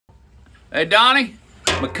Hey, Donnie.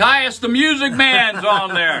 Machias the Music Man's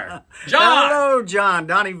on there. John. Hello, John.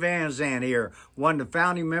 Donnie VanZant here. One of the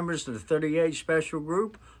founding members of the 38 Special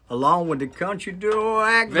Group, along with the country duo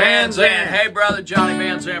act VanZant. Hey, brother, Johnny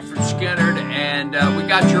VanZant from Skinnerd. And we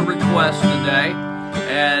got your request today.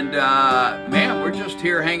 And, man, we're just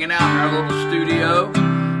here hanging out in our little studio.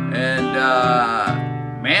 And,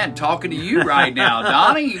 man, talking to you right now.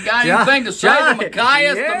 Donnie, you got anything to say to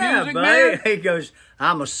Machias the Music Man? He goes,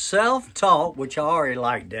 I'm a self-taught, which I already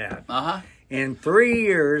like that. Uh-huh. In 3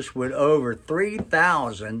 years with over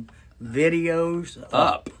 3,000 videos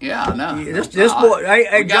up. Yeah, I know. This boy,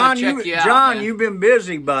 hey John, John, you've been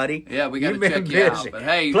busy, buddy. Yeah, we got to check you out. But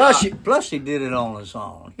hey, plus he did it on his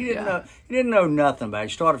own. He didn't know nothing about it.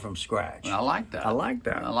 He started from scratch. I like that. I like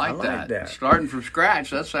that. Starting from scratch,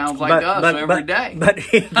 that sounds like us every day. But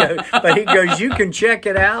he goes, you can check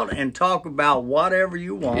it out and talk about whatever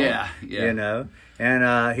you want. Yeah. You know.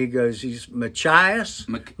 And he goes, he's Machias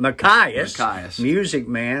Music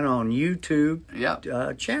Man on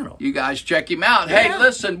YouTube channel. You guys check him out. Hey,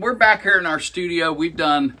 listen, we're back here in our studio. We've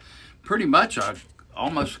done pretty much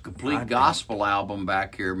almost a complete gospel album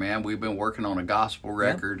back here, man. We've been working on a gospel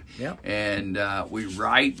record. And we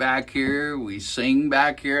write back here. We sing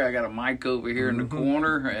back here. I got a mic over here in the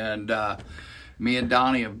corner. And me and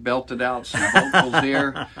Donnie have belted out some vocals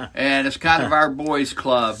here. And it's kind of our boys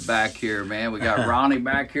club back here, man. We got Ronnie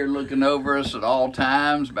back here looking over us at all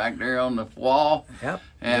times, back there on the wall.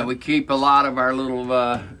 And we keep a lot of our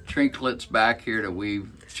little trinkets back here that we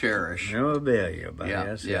cherish. Memorabilia, buddy.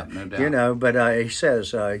 No doubt. You know, but he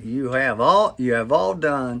says, you have all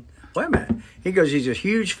done. Wait a minute. He goes, he's a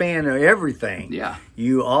huge fan of everything.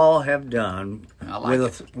 You all have done. I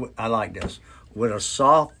like this. With a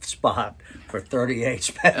soft spot for 38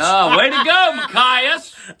 Special. Oh, way to go,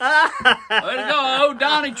 Machias. Way to go. I owe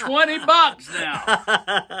Donnie $20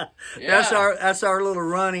 now. That's our little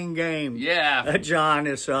running game. John,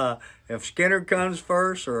 is if Skinner comes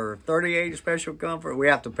first or 38 Special comes first, we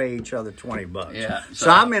have to pay each other $20. So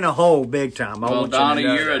I'm in a hole big time. Well, Donnie,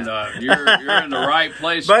 you're in the right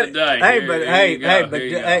place today.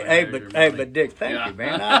 But Dick, thank you,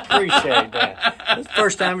 man. I appreciate that. It's the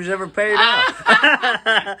first time he's ever paid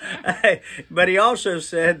out. But he also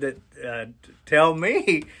said that tell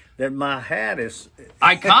me that my hat is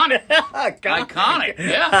iconic. Iconic.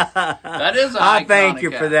 Yeah, that is. I thank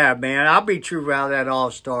you for that, man. I'll be true how that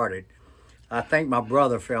all started. I think my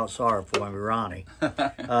brother felt sorry for me, Ronnie.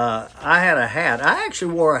 I had a hat. I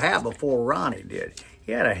actually wore a hat before Ronnie did.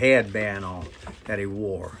 He had a headband on that he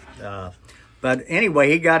wore. But anyway,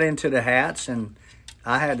 he got into the hats, and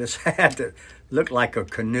I had this hat that looked like a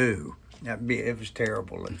canoe. It was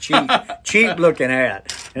terrible. A cheap looking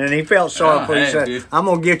hat. And he felt sorry for me. He said, I'm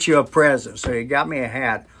going to get you a present. So he got me a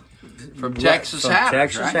hat. From Texas Hatter.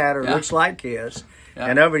 Texas Hatter. Looks like his.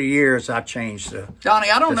 And over the years, I changed the Donnie,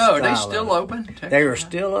 I don't know. Are they still open? They are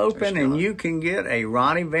still open, and you can get a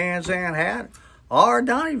Ronnie VanZant hat or a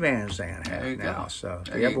Donnie VanZant hat now. So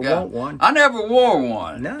if you ever want one. I never wore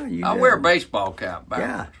one. No, you I wear a baseball cap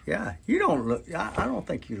backwards. Yeah. You don't look, I don't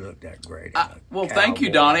think you look that great. Well, thank you,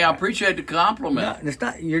 Donnie. I appreciate the compliment. No, it's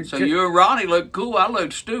not. So you and Ronnie look cool. I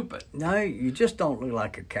look stupid. No, you just don't look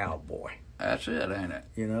like a cowboy. That's it, ain't it?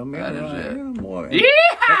 You know, man. That is it. More,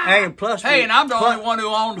 Hey, and plus, and I'm the only one who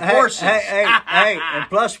owned horses. And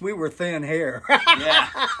plus we were thin hair.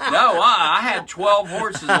 No, I had 12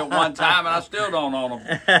 horses at one time, and I still don't own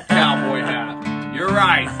a cowboy hat. You're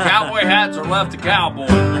right. Cowboy hats are left to cowboys.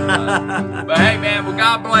 But hey, man, well,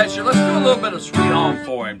 God bless you. Let's do a little bit of Sweet Home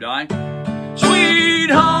for him, Donnie. Sweet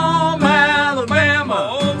Home,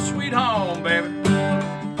 Alabama. Oh, sweet home, baby.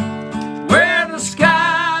 Where the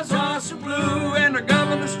skies are so blue and the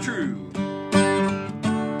governor's true.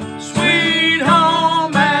 Sweet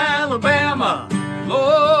home, Alabama.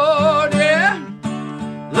 Lord, yeah.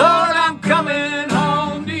 Lord, I'm coming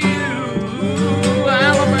home to you,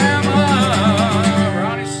 Alabama.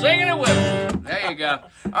 Ronnie's singing it with us. There you go.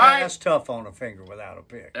 All right. That's tough on a finger without a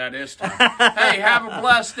pick. That is tough. Hey, have a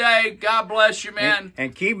blessed day. God bless you, man.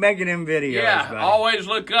 And keep making them videos. Yeah, buddy. always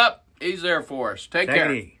look up. He's there for us. Take care.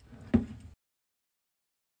 It easy.